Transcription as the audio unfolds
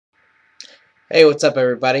Hey, what's up,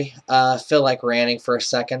 everybody? Feel like ranting for a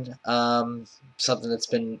second. Something that's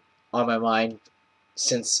been on my mind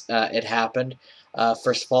since it happened.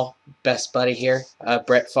 First of all, best buddy here,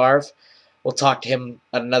 Brett Favre. We'll talk to him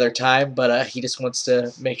at another time, but he just wants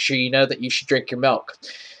to make sure you know that you should drink your milk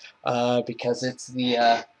because it's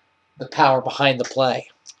the power behind the play.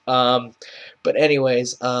 Um, but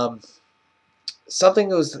anyways, something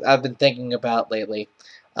that I've been thinking about lately.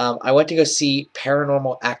 I went to go see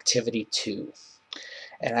Paranormal Activity 2.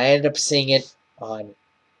 And I ended up seeing it on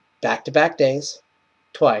back-to-back days,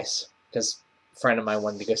 twice, because a friend of mine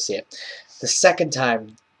wanted to go see it. The second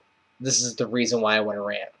time, this is the reason why I went to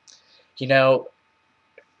rant. You know,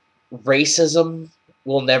 racism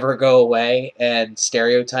will never go away, and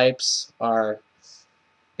stereotypes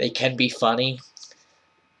they can be funny,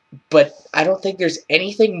 but I don't think there's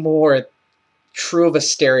anything more true of a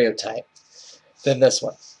stereotype than this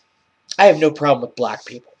one. I have no problem with black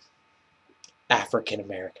people, African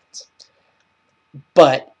Americans,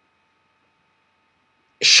 but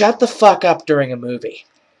shut the fuck up during a movie.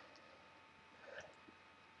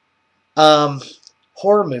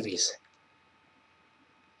 Horror movies.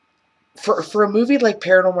 For a movie like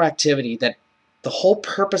Paranormal Activity, that the whole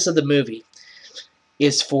purpose of the movie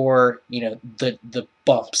is for, the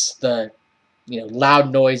bumps, the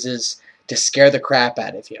loud noises to scare the crap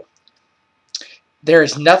out of you. There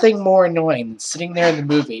is nothing more annoying than sitting there in the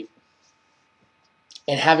movie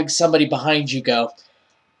and having somebody behind you go,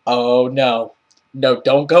 "Oh no, no,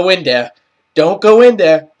 don't go in there. Don't go in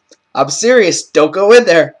there. I'm serious. Don't go in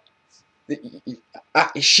there.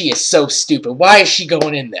 She is so stupid. Why is she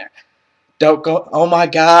going in there? Don't go. Oh my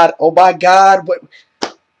God. Oh my God. What?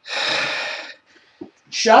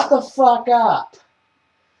 Shut the fuck up.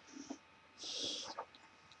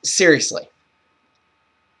 Seriously.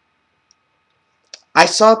 I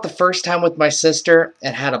saw it the first time with my sister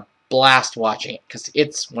and had a blast watching it because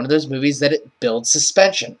it's one of those movies that it builds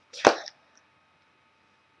suspension.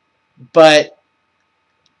 But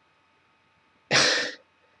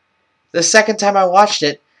the second time I watched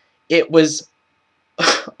it, it was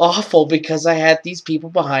awful because I had these people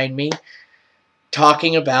behind me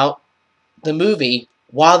talking about the movie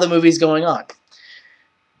while the movie's going on.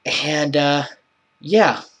 And,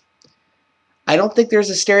 yeah. I don't think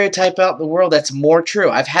there's a stereotype out in the world that's more true.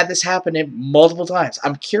 I've had this happen multiple times.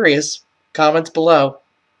 I'm curious, comments below,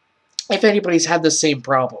 if anybody's had the same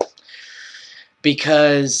problem.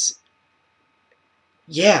 Because,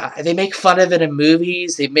 yeah, they make fun of it in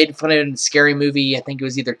movies. They've made fun of it in Scary Movie. I think it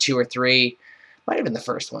was either 2 or 3. Might have been the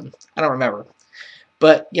first one. I don't remember.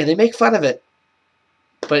 But, yeah, they make fun of it.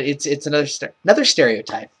 But it's another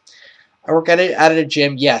stereotype. I work at a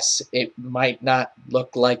gym. Yes, it might not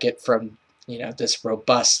look like it from this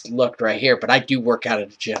robust look right here, but I do work out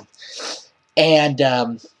at a gym. And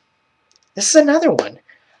this is another one.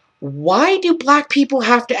 Why do black people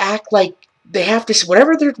have to act like they have to,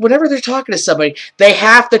 whenever they're talking to somebody, they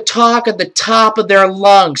have to talk at the top of their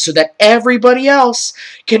lungs so that everybody else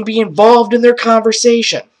can be involved in their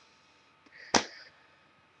conversation?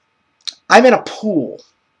 I'm in a pool.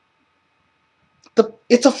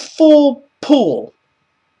 It's a full pool.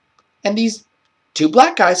 And these 2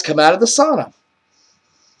 black guys come out of the sauna.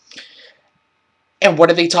 And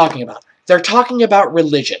what are they talking about? They're talking about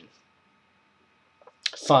religion.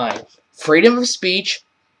 Fine. Freedom of speech.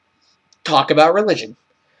 Talk about religion.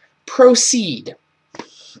 Proceed.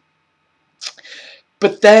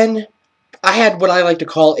 But then I had what I like to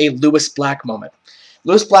call a Lewis Black moment.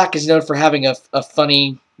 Lewis Black is known for having a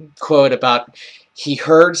funny quote about he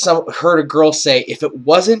heard a girl say, "If it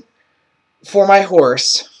wasn't for my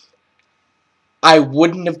horse, I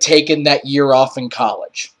wouldn't have taken that year off in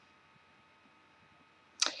college."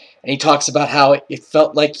 And he talks about how it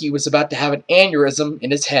felt like he was about to have an aneurysm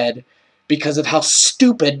in his head because of how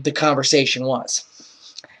stupid the conversation was.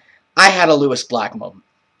 I had a Lewis Black moment.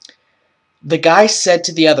 The guy said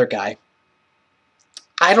to the other guy,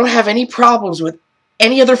 "I don't have any problems with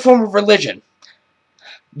any other form of religion,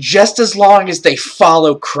 just as long as they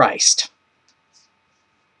follow Christ."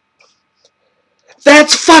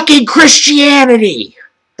 That's fucking Christianity!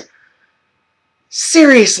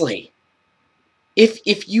 Seriously.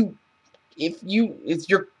 If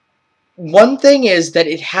your one thing is that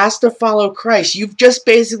it has to follow Christ, you've just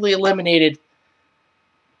basically eliminated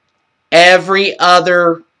every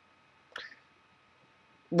other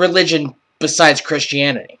religion besides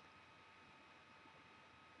Christianity.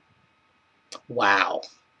 Wow.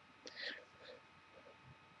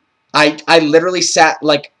 I literally sat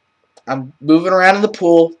like I'm moving around in the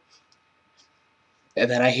pool, and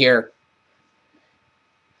then I hear,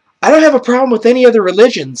 "I don't have a problem with any other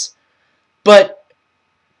religions, but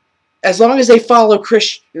as long as they follow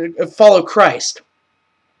Christ.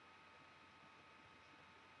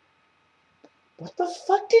 What the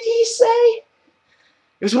fuck did he say?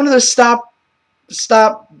 It was one of those stop,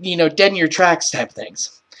 dead in your tracks type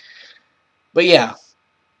things. But yeah,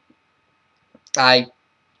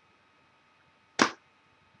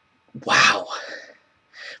 wow.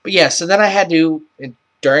 But yeah, so then I had to,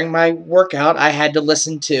 during my workout, I had to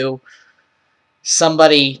listen to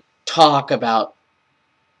somebody talk about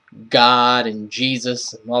God and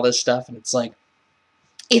Jesus and all this stuff, and it's like,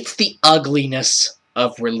 it's the ugliness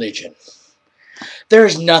of religion.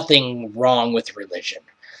 There's nothing wrong with religion.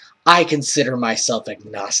 I consider myself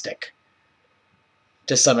agnostic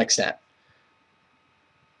to some extent.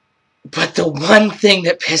 But the one thing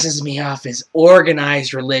that pisses me off is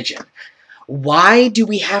organized religion. Why do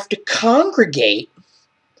we have to congregate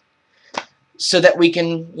so that we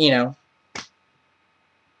can,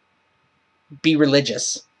 be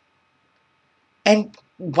religious? And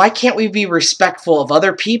why can't we be respectful of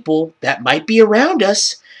other people that might be around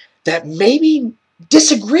us that maybe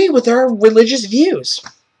disagree with our religious views?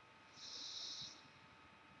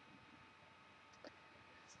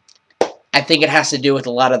 I think it has to do with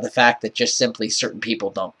a lot of the fact that just simply certain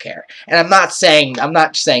people don't care. And I'm not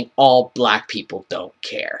saying all black people don't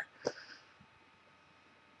care.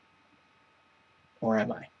 Or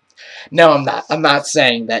am I? No, I'm not. I'm not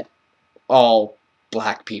saying that all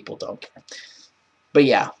black people don't care. But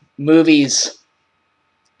yeah, movies,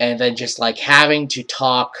 and then just like having to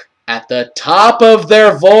talk at the top of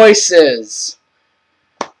their voices.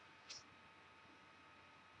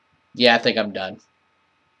 Yeah, I think I'm done.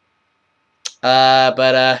 Brett,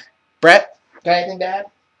 got anything to add?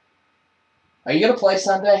 Are you going to play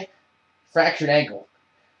Sunday? Fractured ankle.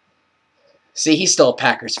 See, he's still a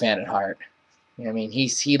Packers fan at heart. You know what I mean?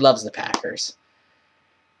 He loves the Packers.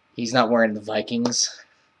 He's not wearing the Vikings.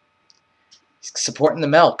 He's supporting the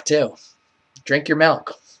milk, too. Drink your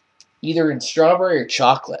milk. Either in strawberry or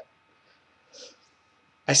chocolate.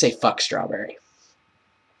 I say fuck strawberry.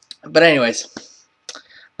 But anyways,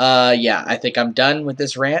 yeah, I think I'm done with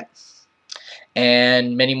this rant.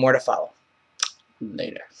 And many more to follow.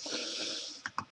 Later.